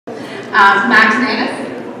Max Nanis.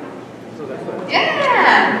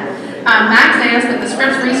 Yeah. Max Nanis at the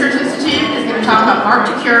Scripps Research Institute is going to talk about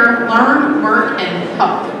Mark2Cure, learn, work, and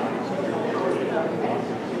help.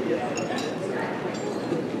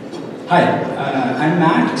 Hi, I'm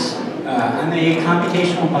Max. I'm a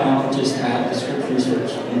computational biologist at the Scripps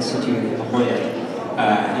Research Institute in La Jolla.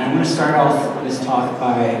 And I'm going to start off this talk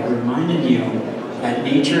by reminding you that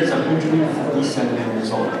nature is 147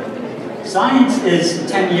 years old. Science is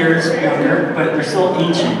 10 years younger, but they're still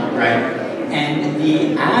ancient, right? And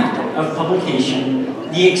the act of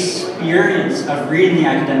publication, the experience of reading the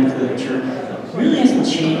academic literature, really hasn't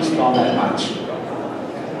changed all that much.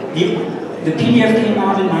 The PDF came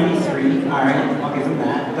out in '93, all right, I'll give them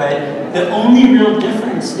that. But the only real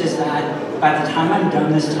difference is that by the time I'm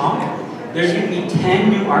done this talk, there's going to be 10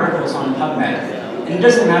 new articles on PubMed. And it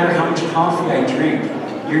doesn't matter how much coffee I drink,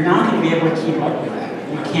 you're not going to be able to keep up with that.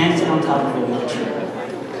 You can't sit on top of the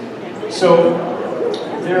literature. So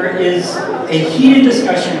there is a heated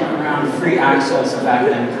discussion around free access of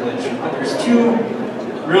academic literature. But there's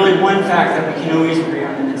one fact that we can always agree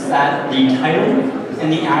on, and it's that the title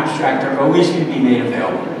and the abstract are always going to be made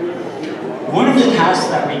available. One of the tasks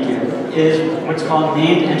that we do is what's called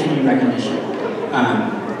named entity recognition.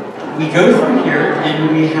 We go through here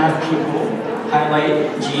and we have people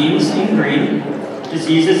highlight genes in green,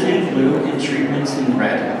 diseases in blue, and treatments in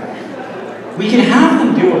red. We can have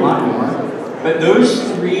them do a lot more, but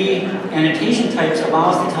those three annotation types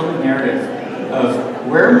allow us to tell the narrative of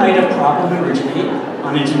where might a problem originate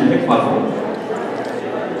on a genetic level,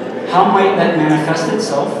 how might that manifest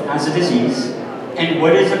itself as a disease, and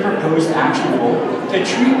what is a proposed actionable to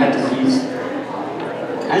treat that disease.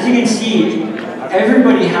 As you can see,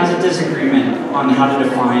 everybody has a disagreement on how to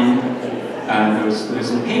define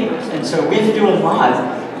those in papers. And so we have to do a lot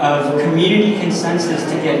of community consensus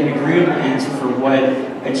to get an agreeable answer for what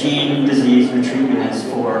a gene, disease, or treatment is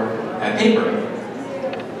for a paper.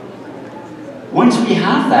 Once we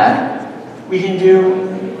have that, we can do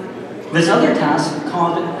this other task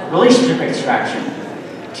called relationship extraction.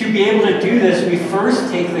 To be able to do this, we first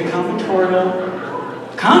take the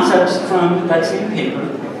combinatorial concepts from that same paper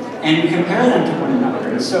and compare them to one another.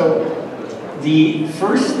 And so the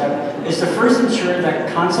first step is to first ensure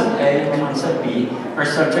that concept A and concept B, our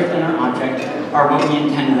subject and our object, are what we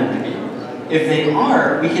intended them to be. If they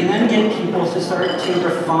are, we can then get people to start to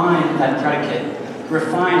refine that predicate,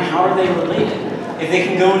 refine how are they related. If they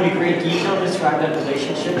can go into great detail to describe that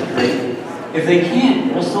relationship, great. If they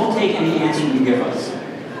can't, we'll still take any answer you give us.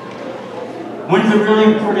 One of the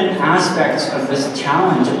really important aspects of this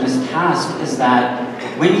challenge and this task is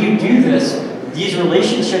that when you do this, these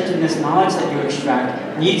relationships and this knowledge that you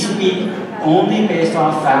extract needs to be only based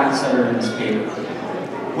off facts that are in this paper.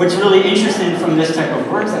 What's really interesting from this type of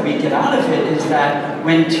work that we get out of it is that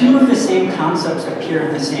when two of the same concepts appear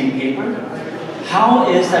in the same paper, how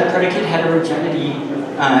is that predicate heterogeneity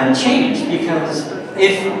changed? Because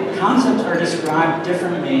if concepts are described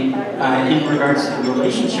differently in regards to the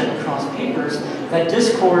relationship across papers, that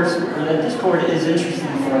discord is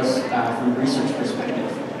interesting for us from a research perspective.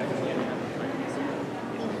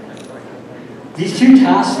 These two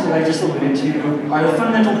tasks that I just alluded to are the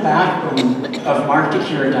fundamental backbone of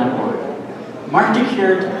Mark2Cure.org.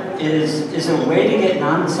 Mark2Cure is a way to get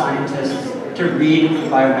non-scientists to read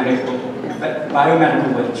biomedical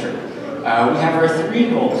literature. We have our three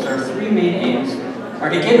goals, our three main aims, are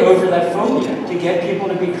to get over that phobia, to get people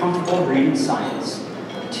to be comfortable reading science.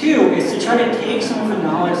 Two is to try to take some of the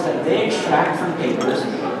knowledge that they extract from papers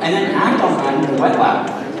and then act on that in the wet lab.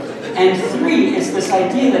 And three is this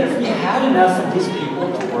idea that if we had enough of these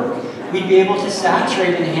people to work, we'd be able to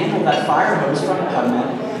saturate and handle that fire hose from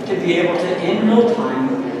PubMed to be able to, in real time,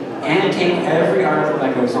 annotate every article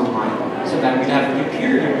that goes online so that we'd have a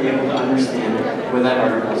computer to be able to understand what that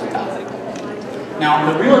article is about.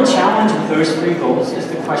 Now, the real challenge with those three goals is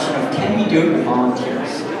the question of, can we do it with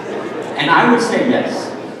volunteers? And I would say yes.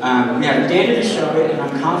 We have data to show it, and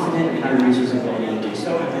I'm confident in our users' ability to do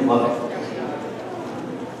so, and we love it.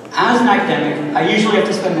 As an academic, I usually have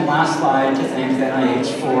to spend the last slide to thank the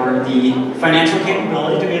NIH for the financial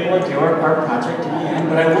capability to be able to do our project in the end,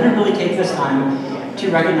 but I want to really take this time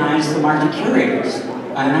to recognize the Mark2Cure curators.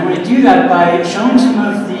 And I'm going to do that by showing some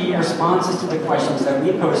of the responses to the questions that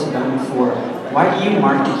we posted on before. Why do you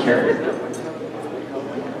Mark2Cure?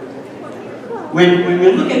 When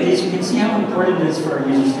we look at these, we can see how important it is for our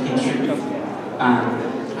users to contribute.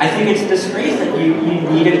 I think it's a disgrace that you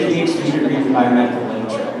need a PhD to read the biomedical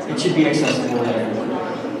literature. It should be accessible to everyone.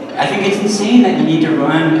 I think it's insane that you need to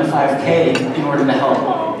run a 5K in order to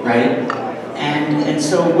help, right? And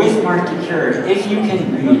so with Mark2Cure, if you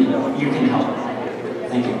can read, you can help.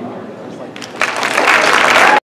 Thank you.